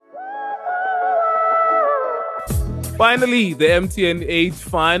Finally, the MTN 8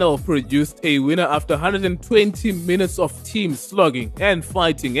 final produced a winner after 120 minutes of team slugging and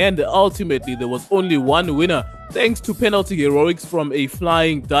fighting, and ultimately there was only one winner thanks to penalty heroics from a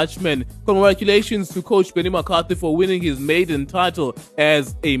flying Dutchman. Congratulations to Coach Benny McCarthy for winning his maiden title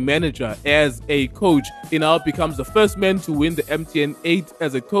as a manager, as a coach. He now becomes the first man to win the MTN 8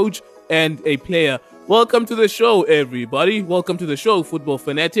 as a coach and a player. Welcome to the show, everybody. Welcome to the show, Football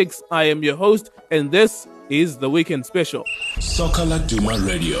Fanatics. I am your host, and this is the Weekend Special. Soccer Laduma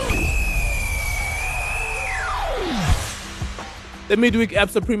Radio. The midweek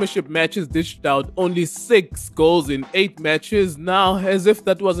ABSA Premiership matches dished out only 6 goals in 8 matches. Now, as if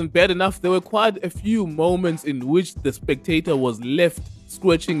that wasn't bad enough, there were quite a few moments in which the spectator was left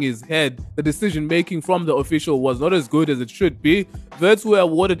scratching his head. The decision making from the official was not as good as it should be. Wits were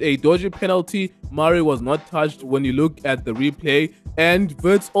awarded a dodgy penalty. Murray was not touched when you look at the replay. And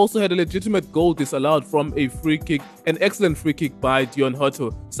Wits also had a legitimate goal disallowed from a free kick, an excellent free kick by Dion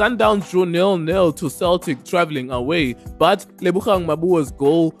Hotto. Sundowns drew 0-0 to Celtic travelling away, but Lebogang Mabua's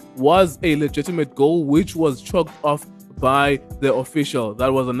goal was a legitimate goal which was chalked off by the official.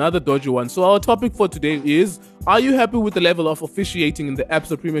 That was another dodgy one. So our topic for today is, are you happy with the level of officiating in the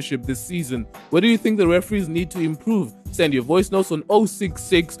ABSA Premiership this season? Where do you think the referees need to improve? Send your voice notes on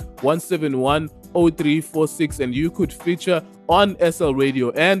 066 171 0346 and you could feature on SL Radio.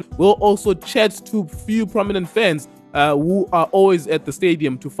 And we'll also chat to few prominent fans who are always at the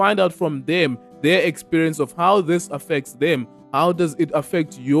stadium to find out from them their experience of how this affects them. How does it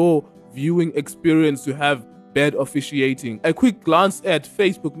affect your viewing experience to have bad officiating? A quick glance at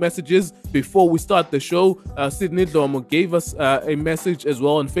Facebook messages before we start the show. Sydney Domo gave us a message as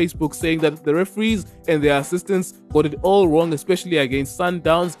well on Facebook saying that the referees and their assistants got it all wrong, especially against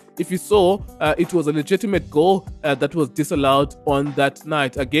Sundowns. If you saw, it was a legitimate goal that was disallowed on that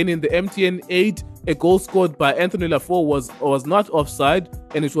night. Again, in the MTN 8, a goal scored by Anthony Lafort was not offside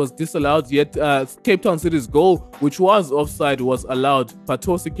and it was disallowed, yet Cape Town City's goal, which was offside, was allowed.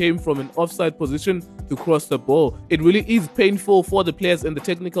 Patosi came from an offside position to cross the ball. It really is painful for the players and the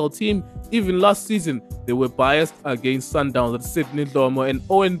technical team. Even last season, they were biased against Sundowns. That's Sydney Lomo. And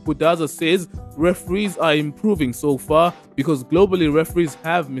Owen Budaza says referees are improving so far because globally referees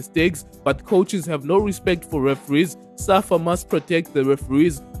have mistakes, but coaches have no respect for referees. SAFA must protect the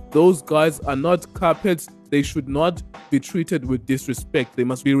referees. Those guys are not carpets. They should not be treated with disrespect. They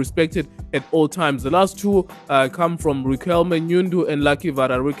must be respected at all times. The last two come from Riquelme Nyundu and Lucky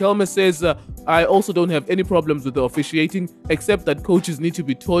Vara. Riquelme says, I also don't have any problems with the officiating, except that coaches need to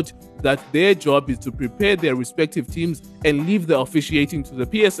be taught that their job is to prepare their respective teams and leave the officiating to the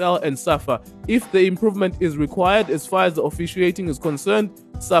PSL and SAFA. If the improvement is required as far as the officiating is concerned,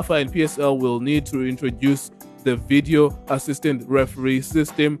 SAFA and PSL will need to introduce the video assistant referee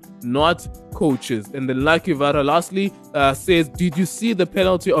system, not coaches. And then Lucky Vara lastly says, did you see the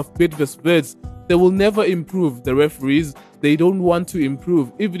penalty of Bidvis Birds? They will never improve, the referees. They don't want to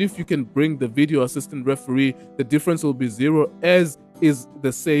improve. Even if you can bring the video assistant referee, the difference will be zero, as is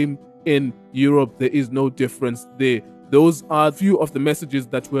the same in Europe. There is no difference there. Those are a few of the messages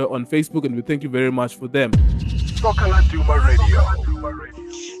that were on Facebook, and we thank you very much for them. Soccer Laduma Radio.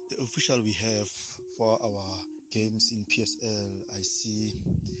 The official we have for our games in PSL, I see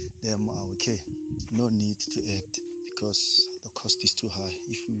them are okay. No need to add because the cost is too high.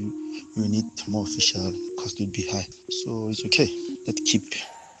 If we need more official, the cost will be high. So it's okay. Let's keep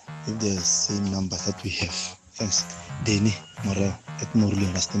with the same number that we have. Thanks. Danny Morel at Morley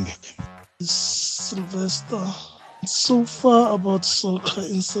Rustenburg. Sylvester. So far about soccer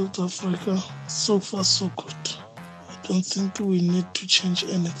in South Africa, so far so good. I don't think we need to change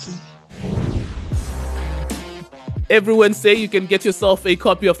anything. Every Wednesday, you can get yourself a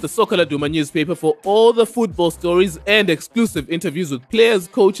copy of the Soccer Laduma newspaper for all the football stories and exclusive interviews with players,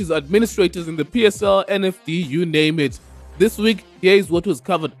 coaches, administrators in the PSL, NFD, you name it. This week, here is what was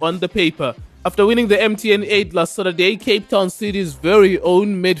covered on the paper. After winning the MTN 8 last Saturday, Cape Town City's very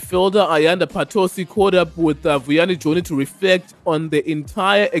own midfielder Ayanda Patosi caught up with Vuyani Joni to reflect on the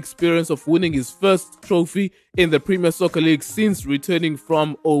entire experience of winning his first trophy in the Premier Soccer League since returning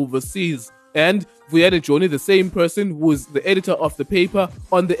from overseas. And Vuyani Joni, the same person who is the editor of the paper,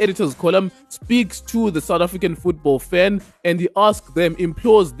 on the editor's column, speaks to the South African football fan, and he asks them,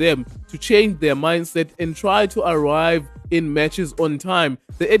 implores them to change their mindset and try to arrive in matches on time.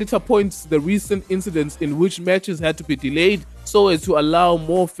 The editor points to the recent incidents in which matches had to be delayed so as to allow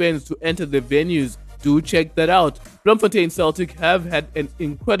more fans to enter the venues. Do check that out. Bloemfontein Celtic have had an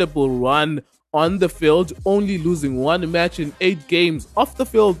incredible run on the field, only losing one match in 8 games. Off the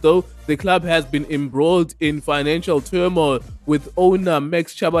field, though, the club has been embroiled in financial turmoil, with owner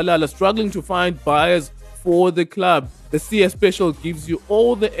Max Chabalala struggling to find buyers for the club. The CS Special gives you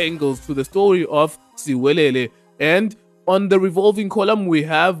all the angles to the story of Siwelele. And on the revolving column, we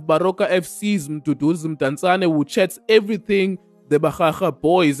have Baroka FC's Mduduzi Mdantsane, who chats everything the Bahaga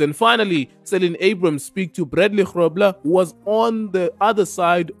boys. And finally, Celine Abrams speak to Bradley Grobler, who was on the other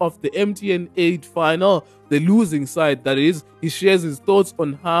side of the MTN 8 final, the losing side that is. He shares his thoughts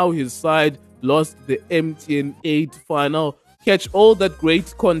on how his side lost the MTN 8 final. Catch all that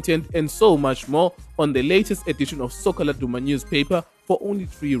great content and so much more on the latest edition of Soccer Laduma newspaper for only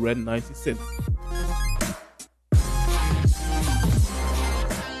R3.90.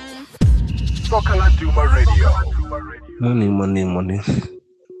 Soccer Laduma Radio. Morning.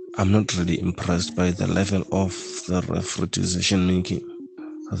 I'm not really impressed by the level of the referee decision making.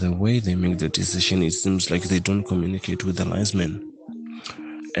 The way they make the decision, it seems like they don't communicate with the linesmen.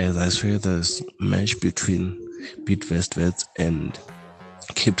 As I swear, there's a match between Bidvest and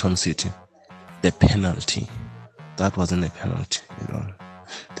Cape Town City. The penalty, that wasn't a penalty,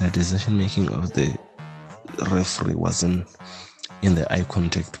 The decision making of the referee wasn't in the eye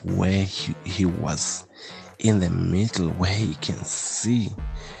contact where he was in the middle, where he can see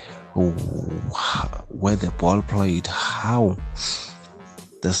where the ball played, how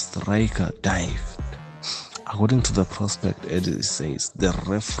the striker dived. According to the prospect, it says the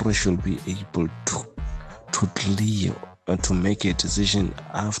referee should be able to clear and to make a decision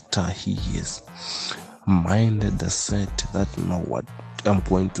after he has minded the set that what I'm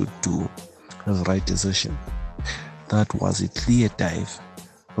going to do is the right decision. That was a clear dive.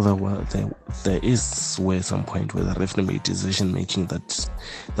 There is some point where the referee made decision making that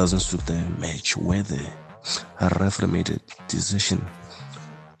doesn't suit the match, where the referee made a decision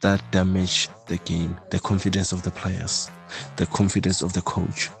that damaged the game, the confidence of the players, the confidence of the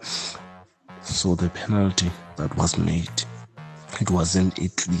coach. So the penalty that was made, it wasn't a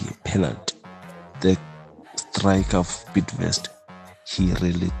clear penalty. The striker of Bidvest, he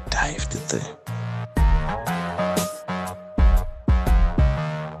really dived there.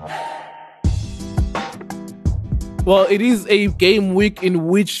 Well, it is a game week in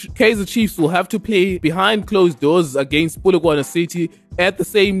which Kaizer Chiefs will have to play behind closed doors against Polokwane City. At the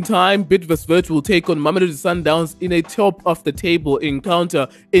same time, Bidvest will take on Mamelodi Sundowns in a top-of-the-table encounter.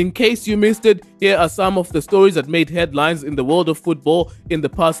 In case you missed it, here are some of the stories that made headlines in the world of football in the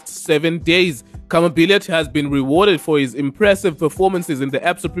past 7 days. Kama Billiat has been rewarded for his impressive performances in the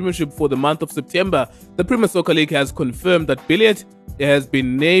Absa Premiership for the month of September. The Premier Soccer League has confirmed that Billiat has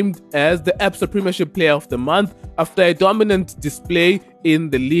been named as the Absa Premiership Player of the Month after a dominant display in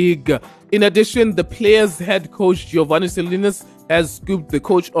the league. In addition, the player's head coach Giovanni Salinas has scooped the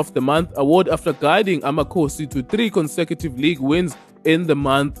Coach of the Month award after guiding Amakosi to 3 consecutive league wins in the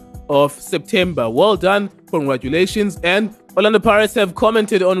month of September. Well done, congratulations. And Orlando Pirates have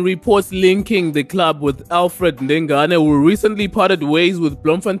commented on reports linking the club with Alfred Ndengane, who recently parted ways with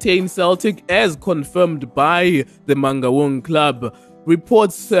Bloemfontein Celtic, as confirmed by the Mangaung club.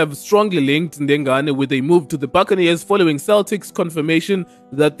 Reports have strongly linked Ndengane with a move to the Buccaneers following Celtic's confirmation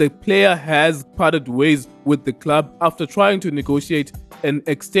that the player has parted ways with the club after trying to negotiate an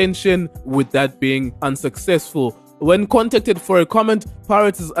extension, with that being unsuccessful. When contacted for a comment,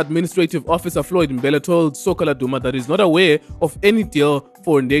 Pirates' administrative officer Floyd Mbele told Soccer Laduma that he's not aware of any deal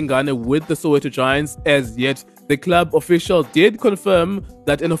for Ndengane with the Soweto Giants as yet. The club official did confirm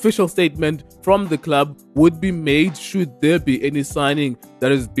that an official statement from the club would be made should there be any signing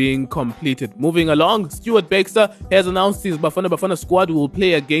that is being completed. Moving along, Stuart Baxter has announced his Bafana squad will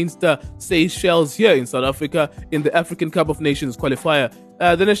play against Seychelles here in South Africa in the African Cup of Nations qualifier.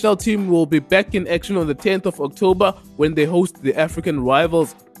 The national team will be back in action on the 10th of October when they host the African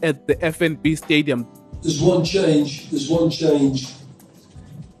rivals at the FNB Stadium. There's one change.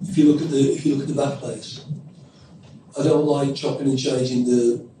 If you look at the back players, I don't like chopping and changing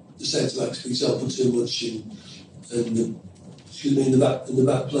the centre backs, for example, too much, and the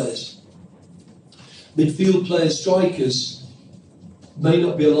back players. Midfield players, strikers, may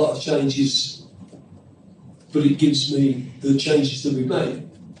not be a lot of changes, but it gives me the changes that we've made.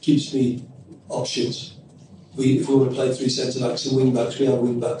 Gives me options. If we want to play 3 centre backs and wing backs, we have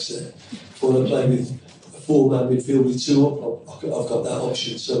wing backs there. If we want to play with a 4-man midfield with 2 up, I've got that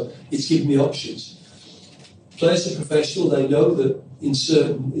option. So it's given me options. Players are professional. They know that in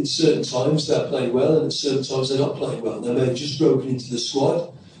certain times they're playing well, and at certain times they're not playing well. They may have just broken into the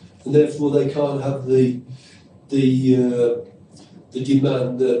squad, and therefore they can't have the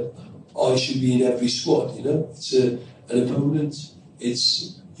demand that I should be in every squad. It's an opponent.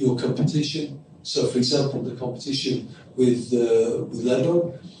 It's your competition. So, for example, the competition with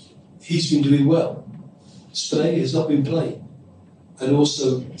Lego, he's been doing well. Spey has not been playing, and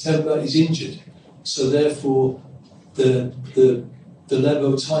also Temba is injured. So therefore, the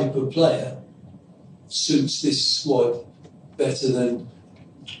Lebo type of player suits this squad better than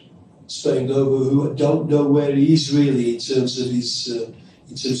Spain Lobo, who I don't know where he is really in terms of his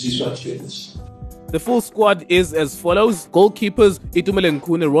match fitness. The full squad is as follows: goalkeepers Itumele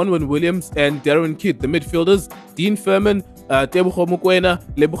Nkune, Ronwen Williams, and Darren Kidd. The midfielders Dean Furman, Tebogo Mokoena,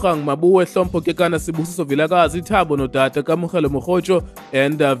 Lebogang Mabuwe, Hlompo Kekana, Sibusiso Vilakazi, Thabo Nodata, Kamohelo Mogocho,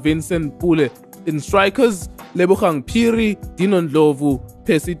 and Vincent Pule. In strikers, Lebogang Phiri, Dinon Ndlovu,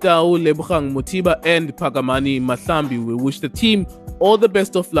 Pesitau, Lebogang Motiba, and Pagamani Mahlambi. We wish the team all the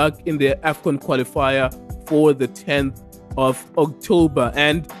best of luck in their AFCON qualifier for the 10th of October.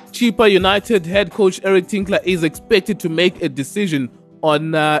 And Chippa United head coach Eric Tinkler is expected to make a decision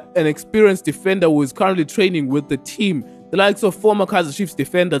on an experienced defender who is currently training with the team. The likes of former Kaizer Chiefs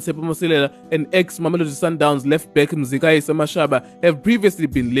defender Tshepo Mosilela and ex-Mamelodi Sundowns left back Mzikai Samashaba have previously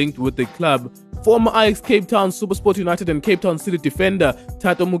been linked with the club. Former Ajax Cape Town, SuperSport United and Cape Town City defender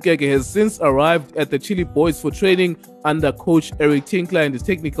Tato Mukeke has since arrived at the Chile Boys for training under coach Eric Tinkler and his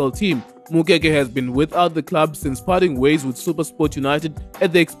technical team. Mukeke has been without the club since parting ways with SuperSport United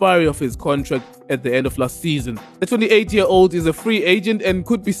at the expiry of his contract at the end of last season. The 28-year-old is a free agent and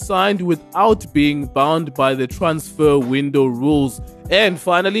could be signed without being bound by the transfer window rules. And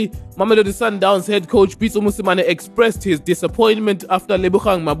finally, Mamelodi Sundowns head coach Pitso expressed his disappointment after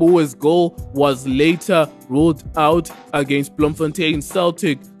Lebogang Mabuwe's goal was later ruled out against Bloemfontein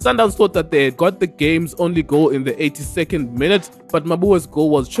Celtic. Sundowns thought that they had got the game's only goal in the 82nd minute, but Mabuwe's goal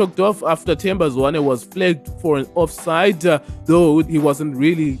was choked off after Themba Zwane was flagged for an offside, though he wasn't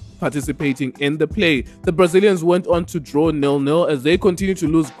really participating in the play. The Brazilians went on to draw 0-0 as they continue to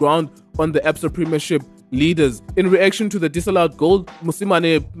lose ground on the Absa Premiership leaders. In reaction to the disallowed goal,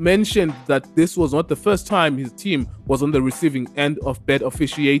 Mosimane mentioned that this was not the first time his team was on the receiving end of bad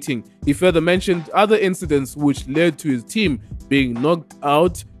officiating. He further mentioned other incidents which led to his team being knocked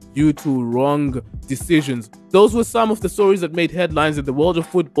out due to wrong decisions. Those were some of the stories that made headlines in the world of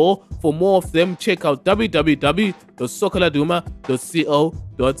football. For more of them, check out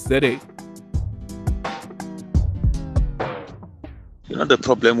www.sokaladuma.co.za. You know the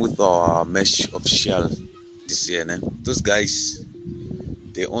problem with our mesh official this year, those guys,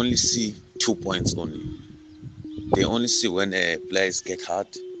 they only see 2 points only. They only see when players get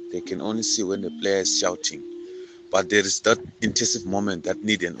hurt. They can only see when the player is shouting. But there is that intensive moment that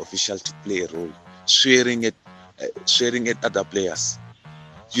need an official to play a role, swearing at other players,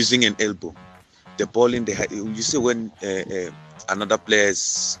 using an elbow, the ball in the head. You see when another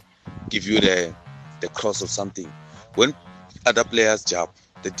players give you the cross or something. When other players jump,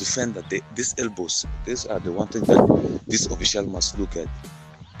 the defender, these elbows, these are the one thing that this official must look at.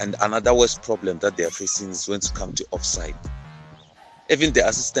 And another worst problem that they are facing is when it comes to offside. Even the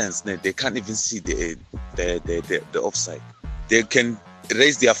assistants, they can't even see the offside. They can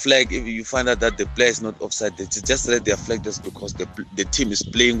raise their flag if you find out that the player is not offside. They just raise their flag just because the team is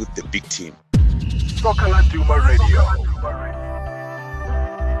playing with the big team. Sokaladuma Radio.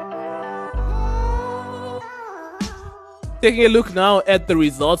 Taking a look now at the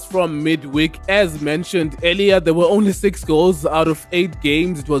results from midweek. As mentioned earlier, there were only 6 goals out of 8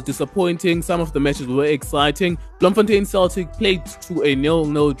 games. It was disappointing. Some of the matches were exciting. Bloemfontein Celtic played to a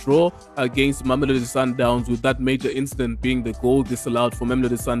 0-0 draw against Mamelodi Sundowns, with that major incident being the goal disallowed for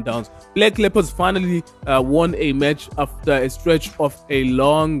Mamelodi Sundowns. Black Leopards finally won a match after a stretch of a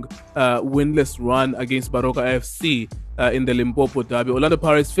long winless run against Baroka AFC. In the Limpopo derby. Orlando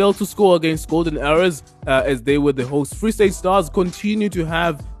Pirates failed to score against Golden Arrows as they were the hosts. Free State Stars continue to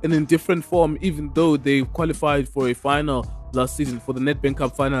have an indifferent form, even though they qualified for a final last season for the Nedbank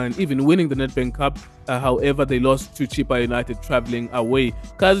Cup final and even winning the Nedbank Cup. However, they lost to Chippa United traveling away.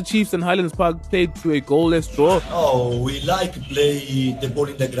 Kaizer Chiefs and Highlands Park played to a goalless draw. Oh, we like to play the ball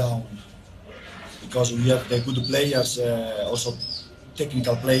in the ground because we have the good players, also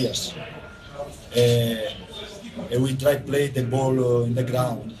technical players. And we try to play the ball in the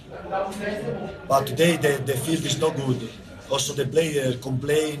ground. But today the field is not good. Also the player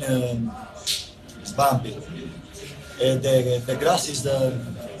complain it's bumpy. The grass is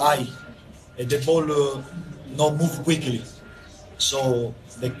high. And the ball not move quickly. So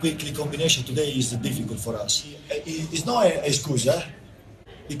the quickly combination today is difficult for us. It's not an excuse,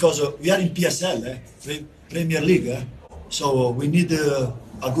 because we are in PSL, Premier League. So we need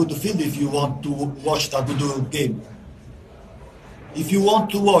a good field if you want to watch a good game. If you want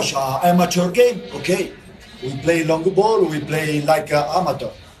to watch an amateur game, okay, we play long ball, we play like an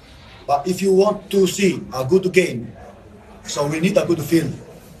amateur. But if you want to see a good game, so we need a good field.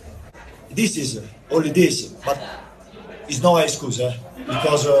 This is only this, but it's no excuse,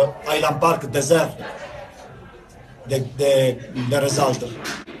 because Island Park deserved the result.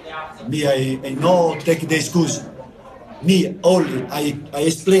 Me, I no take the excuse. Me only, I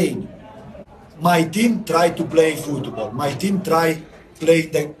explain. My team try to play football. My team try play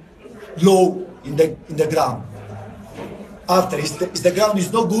the low in the ground. After if the ground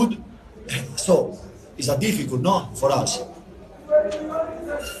is no good, so it's a difficult no for us.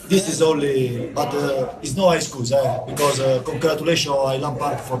 This is only, but it's no excuse because congratulations Island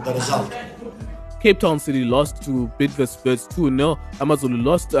Park for the result. Cape Town City lost to Bidvest 2-0.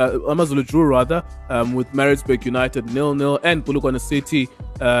 Amazulu drew rather with Maritzburg United 0-0, and Polokwane City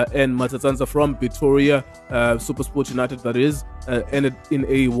and Matatsanza from Pretoria, Supersport United that is, ended in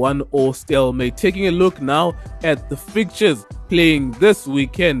a 1-1 stalemate. Taking a look now at the fixtures playing this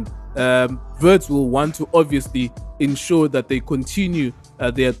weekend, Verts will want to obviously ensure that they continue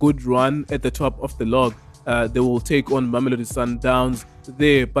their good run at the top of the log. They will take on Mamelodi Sundowns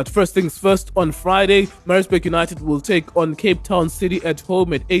there. But first things first, on Friday, Maritzburg United will take on Cape Town City at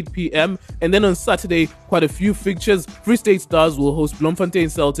home at 8 p.m. And then on Saturday, quite a few fixtures. Free State Stars will host Bloemfontein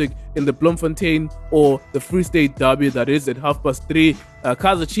Celtic in the Bloemfontein or the Free State Derby, that is, at 3:30.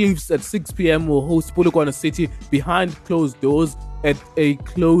 Kaizer Chiefs at 6 p.m. will host Polokwane City behind closed doors at a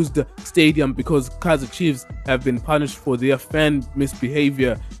closed stadium because Kaizer Chiefs have been punished for their fan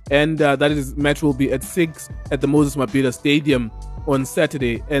misbehavior. And that match will be at 6 at the Moses Mabhida Stadium on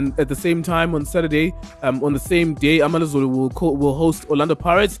Saturday. And at the same time on Saturday, on the same day, Amazulu will host Orlando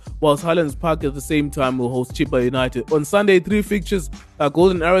Pirates, whilst Highlands Park at the same time will host Chippa United. On Sunday, 3 fixtures.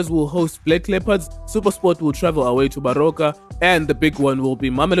 Golden Arrows will host Black Leopards, Supersport will travel away to Baroka, and the big one will be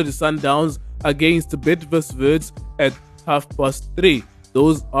Mamelodi Sundowns against Bidvest Verts at 3:30.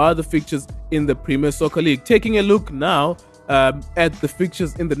 Those are the fixtures in the Premier Soccer League. Taking a look now at the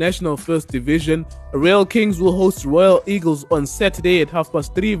fixtures in the National First Division, Real Kings will host Royal Eagles on Saturday at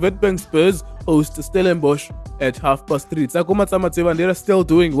 3:30. Witbank Spurs host Stellenbosch at 3:30. Tsakoma Tsamatseva, they're still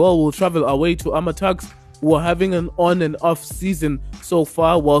doing well, will travel away to Amatuks, who are having an on and off season so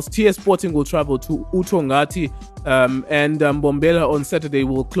far, whilst TS Sporting will travel to Utongati, and Bombela on Saturday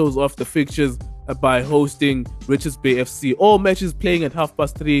will close off the fixtures by hosting Richards Bay FC. All matches playing at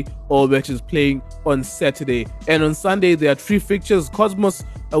 3:30, all matches playing on Saturday. And on Sunday, there are 3 fixtures. Cosmos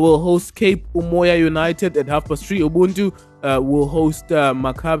will host Cape Umoya United at 3:30. Ubuntu will host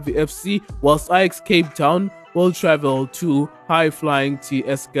Maccabi FC, whilst Ajax Cape Town will travel to High Flying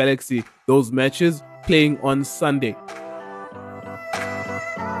TS Galaxy. Those matches playing on Sunday.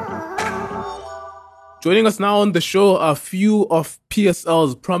 Joining us now on the show are a few of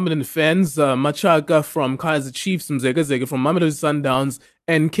PSL's prominent fans, Machaka from Kaizer Chiefs, Mzegazege from Mamelodi Sundowns,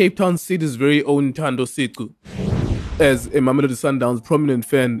 and Cape Town City's very own Tando Siku. As a Mamelodi Sundowns prominent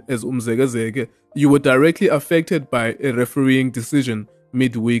fan, as Mzegazege, you were directly affected by a refereeing decision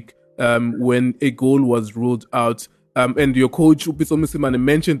midweek when a goal was ruled out. And your coach Pitso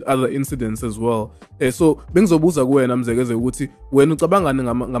mentioned other incidents as well. So bengizobuza kuwena Mzekeze ukuthi wena ucabanga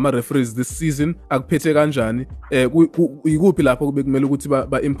ngama referees this season akuphethe kanjani, ikuphi lapho kube kumele ukuthi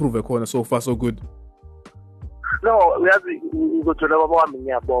ba improve khona? So far so good. No, uyazi ngizothola baba wami,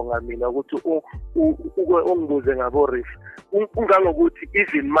 ngiyabonga mina ukuthi ungibuze ngabo ref. Ungangokuthi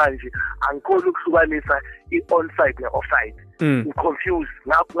even manje angikhona ukuhlukanisa i-onside ne-offside. Confused.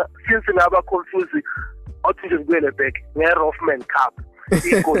 Since ngaba confused, othi nje ngibuyele back nge-Rothman Cup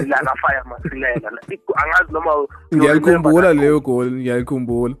igoli la Fire Masilela, angazi noma ngiyakhumbula leyo goal,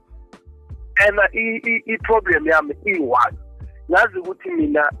 ngiyakhumbula. And i-problem yami i-one, ngazi ukuthi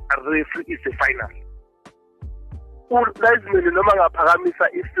mina referee is a final. Lazimile noma ngaphakamisa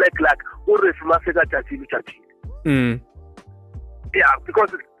i-flag like ureferee masekajajile. Yeah,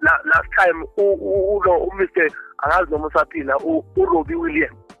 because last time Mr. angazi noma usaphila uRobbie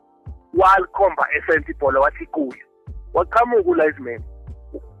Williams walkhomba esentibhola wathi kuyo waqhamuka uLiveman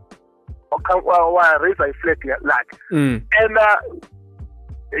wa raise i-flag like and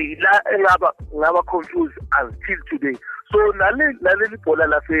ngaba confused until today. So naleli bhola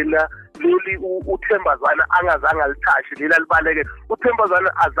lafela leli uThembazana angazange alithashi lela libaleke,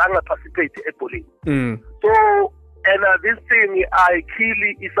 uThembazana azange participate ebholeni. So and this thing I kill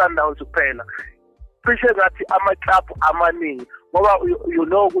iSundowns kuphela. Cishe ngathi ama-club amaningi ngoba you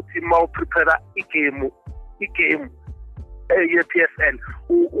know ukuthi ma uprepare igame ye-PSL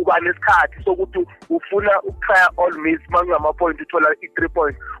uba nesikhathi sokuthi ufuna ukutry all means, mangama-point uthola i-3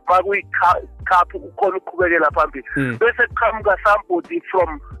 points, makuyi-cup ukhona ukuqhubekela phambili, bese kuqhamuka somebody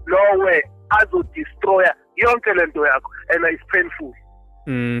from nowhere azodestroya yonke lento yakho, and it's painful.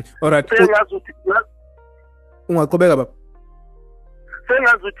 Alright, sengazuthi ungaqhubeka baba.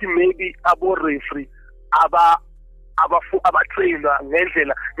 Sengazuthi maybe abo referee abatrainwa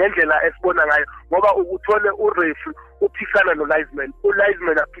ngendlela esibona ngayo ngoba uthole ureferee uphisana no-linesman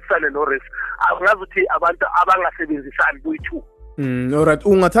u-linesman aphisane no-referee angazi ukuthi abantu abangasebenzisani kuyi-two. Alright,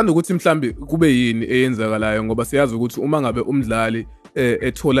 ungathanda ukuthi mhlambi kube yini eyenzakalayo ngoba siyazi ukuthi uma ngabe umdlali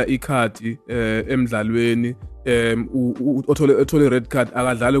ethola ikhadi emidlalweni othole red card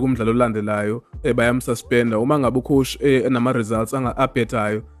akadlali kumdlalo olandelayo bayamsuspenda uma ngabe ucoach nama results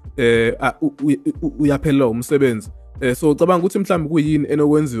abhethayo uyaphela umsebenzi. So cabanga ukuthi mhlambi kuyini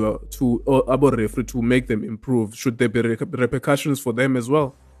enokwenziwa to abo referee to make them improve? Should there be repercussions for them as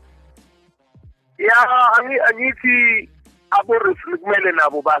well? Yeah, angithi abo referee kumele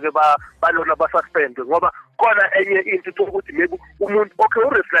nabo bake balona basuspend ngoba khona enye into ukuthi maybe umuntu okay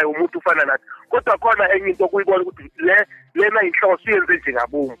ureferee umuntu ufana nathi kodwa khona enye into okuyibona ukuthi lena inhloso yenze nje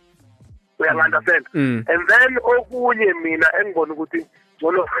ngabomu uyangandastand and then okunye mina engibona ukuthi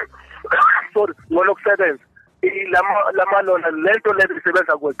ngolo kusebenza lamalona lento lento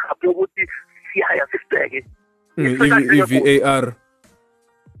isebenza kwecup ukuthi siyaya sibheke VAR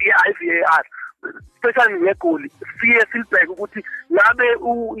VAR especially ngegoli siye silibheke ukuthi ngabe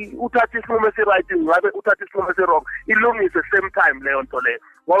uthatha isinqumo esi-right ngabe uthatha isinqumo esi-wrong ilungise same time leyo nto leyo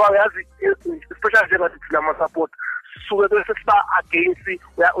ngoba uyazi especially njengathi thina ama-support suke bese siba against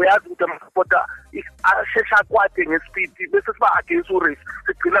uyazi ukuthi ama-supporter ashesha akwade ngespeed bese siba against urace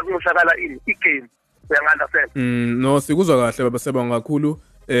sigcina kungoshakala igame uyangandastand. No, sikuzwa kahle baba Sebonga kakhulu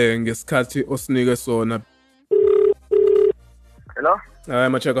ngesikhathi osinike sona. Hello? Hi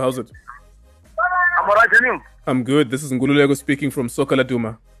Machaka, how's it? I'm alright, and you? I'm good. This is Ngululeko speaking from Soccer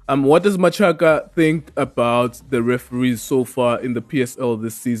Duma. What does Machaka think about the referees so far in the PSL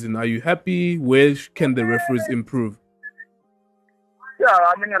this season? Are you happy? Where can the referees improve? Yeah,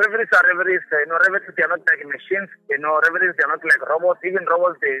 I mean, referees are referees. Referees, they are not like machines. Referees, they are not like robots. Even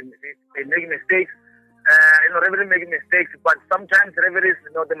robots, they make mistakes. Referees make mistakes, but sometimes referees,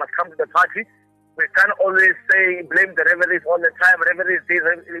 they must come to the party. We can't always blame the referees all the time. Referees this,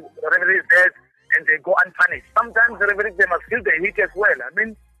 referees that, and they go unpunished. Sometimes the referees, they must feel the heat as well. I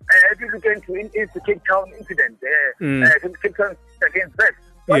mean, if you look into Cape Town incident, Cape Town against that,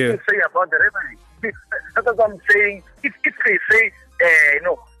 what do you say about the referee? That's what I'm saying. If they say, they're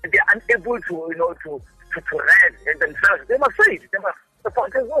unable to read themselves, they must say it. They must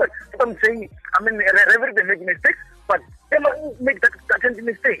support as well. What I'm saying, I mean, referees, they make mistakes, but they must make that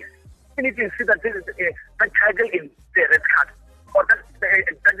mistakes. Even if you see that there is a title in the red card, or that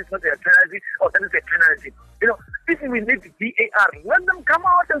is not a penalty, or that is a penalty. If we need VAR, let them come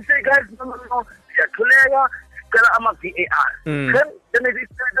out and say, guys, no, I'm a VAR. Then it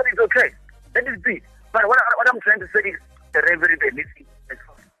is okay. Let it be. But what I'm trying to say is the referee, they need to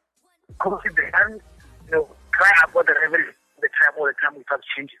come with the hands, cry about the referee all the time without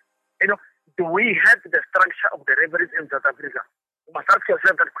changes. Do we have the structure of the referees in South Africa? You must ask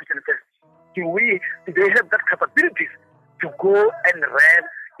yourself that question first. Do they have that capabilities to go and run,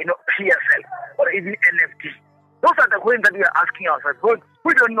 PSL or even NFT? Those are the questions that we are asking ourselves. But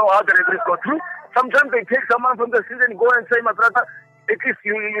we don't know how the referees go through. Sometimes they take someone from the season and go and say, my brother, at least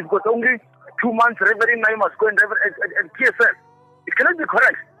you've got only 2 months refereeing, now you must go and referee at PSL. It cannot be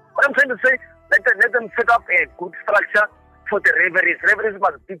correct. What I'm trying to say, let them set up a good structure for the referees. Referees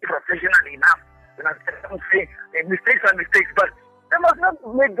must be professional enough. I'm saying mistakes are mistakes, but they must not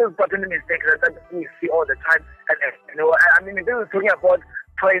make those button mistakes that we see all the time. And I mean, this is talking about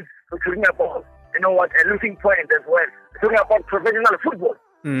points, we're talking about a losing point as well. We're talking about professional football.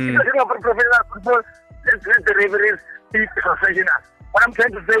 If you're talking about professional football, let's let the referees be professional. What I'm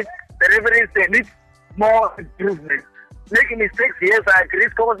trying to say, the referees, they need more improvement. Making mistakes, yes, I agree,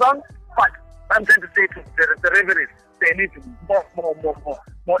 goes on, but I'm trying to say to the referees, they need more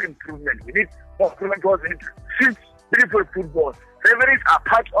improvement. We need more improvement because we need to beautiful football. Referees are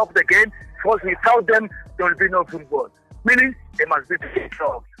part of the game because without them, there will be no football. Meaning, they must be paid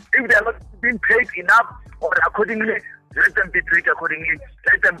for. If they are not being paid enough or accordingly, let them be treated accordingly.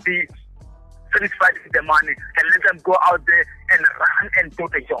 Let them be satisfied with the money and let them go out there and run and do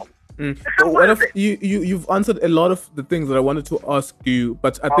the job. So you've answered a lot of the things that I wanted to ask you,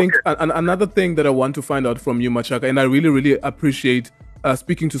 but I think another thing that I want to find out from you, Machaka, and I really, really appreciate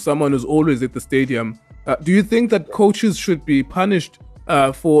speaking to someone who's always at the stadium. Do you think that coaches should be punished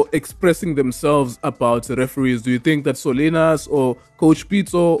for expressing themselves about referees? Do you think that Solinas or Coach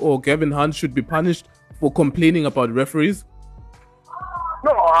Pitso or Gavin Hunt should be punished for complaining about referees?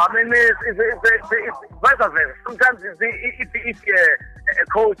 No, I mean, it's vice versa. Sometimes if a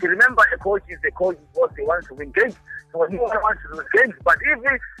coach, remember a coach is the coach because he wants to win games. So no one wants to win games. But if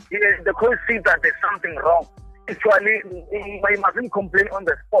the coach sees that there's something wrong, actually, he mustn't complain on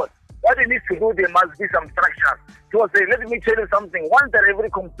the spot. what he needs to do, there must be some structure. So say, let me tell you something. Once the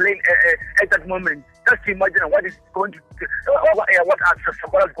referee complain at that moment, just imagine what is going to, what are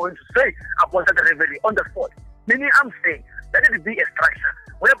supporters going to say about the referee on the spot. Meaning, I'm saying that it be a structure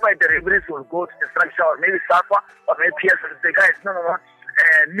whereby the referees will go to the structure, or maybe Safa, or maybe PS and say, guys, no.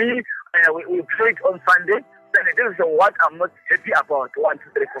 We played on Sunday. Then this is what I'm not happy about. 1, 2,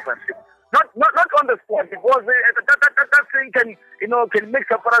 3, 4, 5, 6. Not on the spot, because that thing can make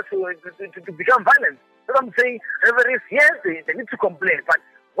supporters to become violent. So I'm saying referees, yes, they need to complain, but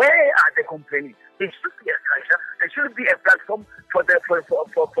where are they complaining? There should be a structure. There should be a platform for the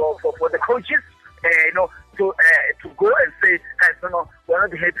coaches, to go and say, guys, no, we're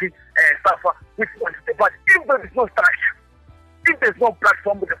not happy, suffer with one. But if there is no structure, if there's no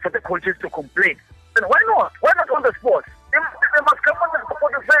platform for the coaches to complain, then why not? Why not on the spot? They must come on the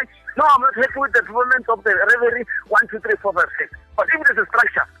spot and say, no, I'm not happy with the performance of the referee, 1, 2, 3, 4, 5, 6. But if there's a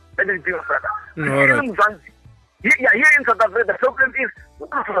structure, then it's being further. Here in South Africa, the problem is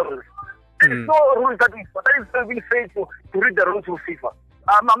rules. There is no rules that is being failed to read the rules of FIFA.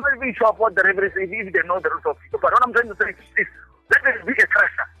 I'm not even sure what the referees say if they know the rules of FIFA. But what I'm trying to say is, let there be a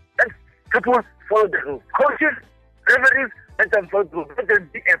structure. Let people follow the rules. Coaches, referees, let them follow the rules. Let there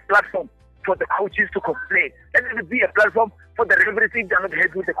be a platform for the coaches to complain. Let there be a platform for the referees if they are not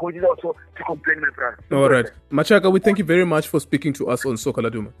happy with the coaches also to complain, my brother. All right. Machaka, we thank you very much for speaking to us on Soccer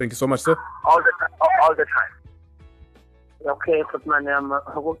Laduma. Thank you so much, sir. All the time. Okay, Footman,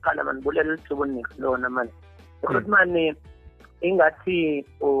 okokuqala man bulela lithubu nikulona man. Footman ingathi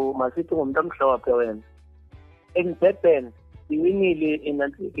masithi ngumuntu omhlophe wena. In Durban, iwinile in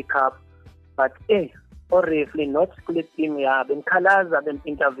Cup, but orifly not split team ya benkhalaza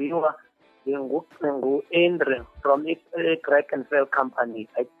ben-interviewer ngu-Andre from Crack and Fail company.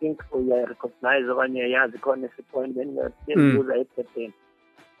 I think uyarecognize okanye yazi khona isipoint bengibuza eDurban.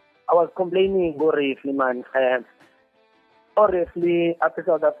 I was complaining go-refly man. Honestly, after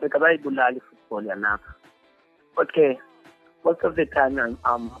South Africa, bayibulala football yanapha. Okay, most of the time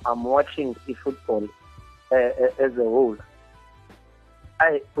I'm watching the football as a whole.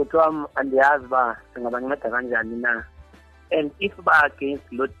 Kuthiwa andiyazi uba singabanceda kanjani na. And if ba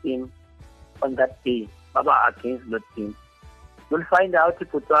against low team on that day, baba against low team, you'll find out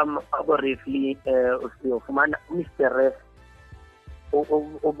kuthiwa abo-referee ufumana Mr. Ref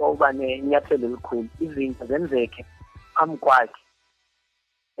uba nenyathelo elikhulu. Izinto zenzeke kwakhe,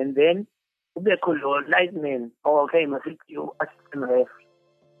 and then ubekho lo linesman, okay, masithi you assistant ref,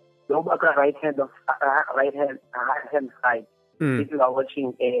 loba right hand side. If you are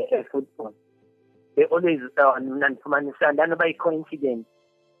watching a football, they always and by coincidence,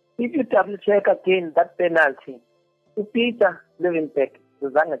 if you double check again that penalty, Peter Levenbeck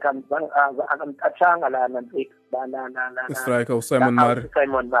akamtachanga la striker Simon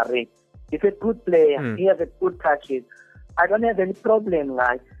Murray. He's a good player. He has a good touches. I don't have any problem,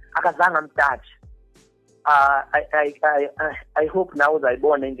 guys. Akazanga touch. I hope now that I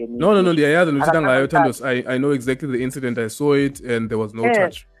born in the No, I know exactly the incident. I saw it and there was no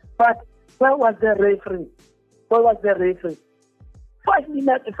touch. But where was the referee? 5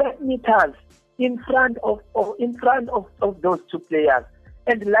 meters in front of those two players.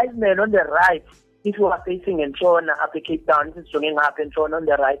 And the linesman on the right, if you are facing and showing up a kick down, this is showing up and showing on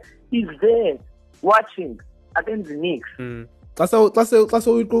the right, is there watching against the Knicks. Xa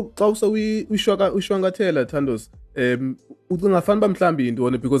ushwangathela Thandos, ucinga fanele mhlawumbi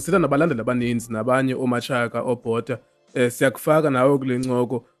yintoni because sitha nabalandeli abaninzi nabanye omachaka obhota siyakufaka nawe kule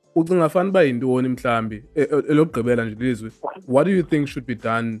ncoko. Ucinga fanele ba yintoni mhlawumbi elokugqibela nje lizwe. What do you think should be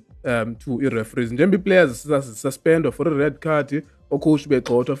done to i-referees njengoba i-players suspend for a red card coach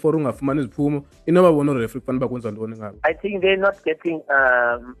begxothwa for ungafumani iziphumo inoba bona referee fanele bakwenza ntoni ngabo? I think they're not getting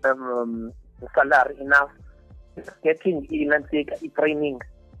salary enough, getting training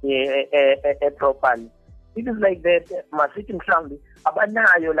properly. It is like that masithi mhlawumbi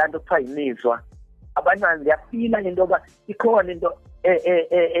abanayo laa nto kuthiwa yimizwa, abanayo ndiyafila into yoba ikhona into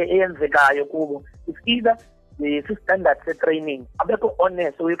eyenzekayo kubo. It's either the standard training abekho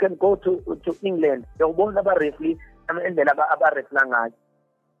honest, so you can go to England uyawubona abarefli endlela abarefla ngayo.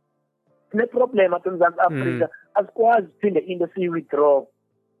 Sineproblem apha eMzantsi Afrika, asikwazi uphinde into siyi-withdraw.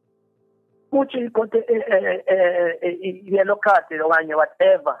 Much got yellow card okanye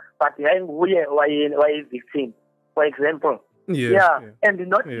whatever, but yayinguye waye-victim, for example. And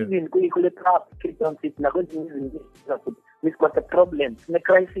not even kule club Cape Town City nakwezinye izinto. We've got a problem.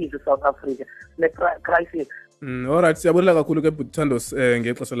 Sine-crisis in South Africa. Sine-crisis. Alright, siyabulela kakhulu ke Thandos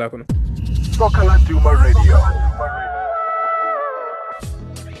ngexesha lakho. Soccer Laduma Radio.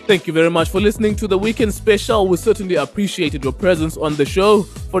 Thank you very much for listening to the weekend special. We certainly appreciated your presence on the show.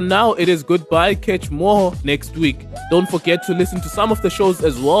 For now, it is goodbye. Catch more next week. Don't forget to listen to some of the shows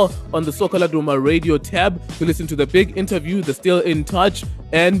as well on the Soka Laduma radio tab to listen to the big interview, the Still in Touch,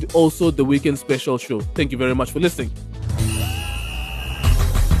 and also the weekend special show. Thank you very much for listening.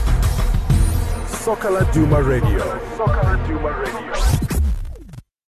 Soka Laduma Radio. Soka Laduma Radio.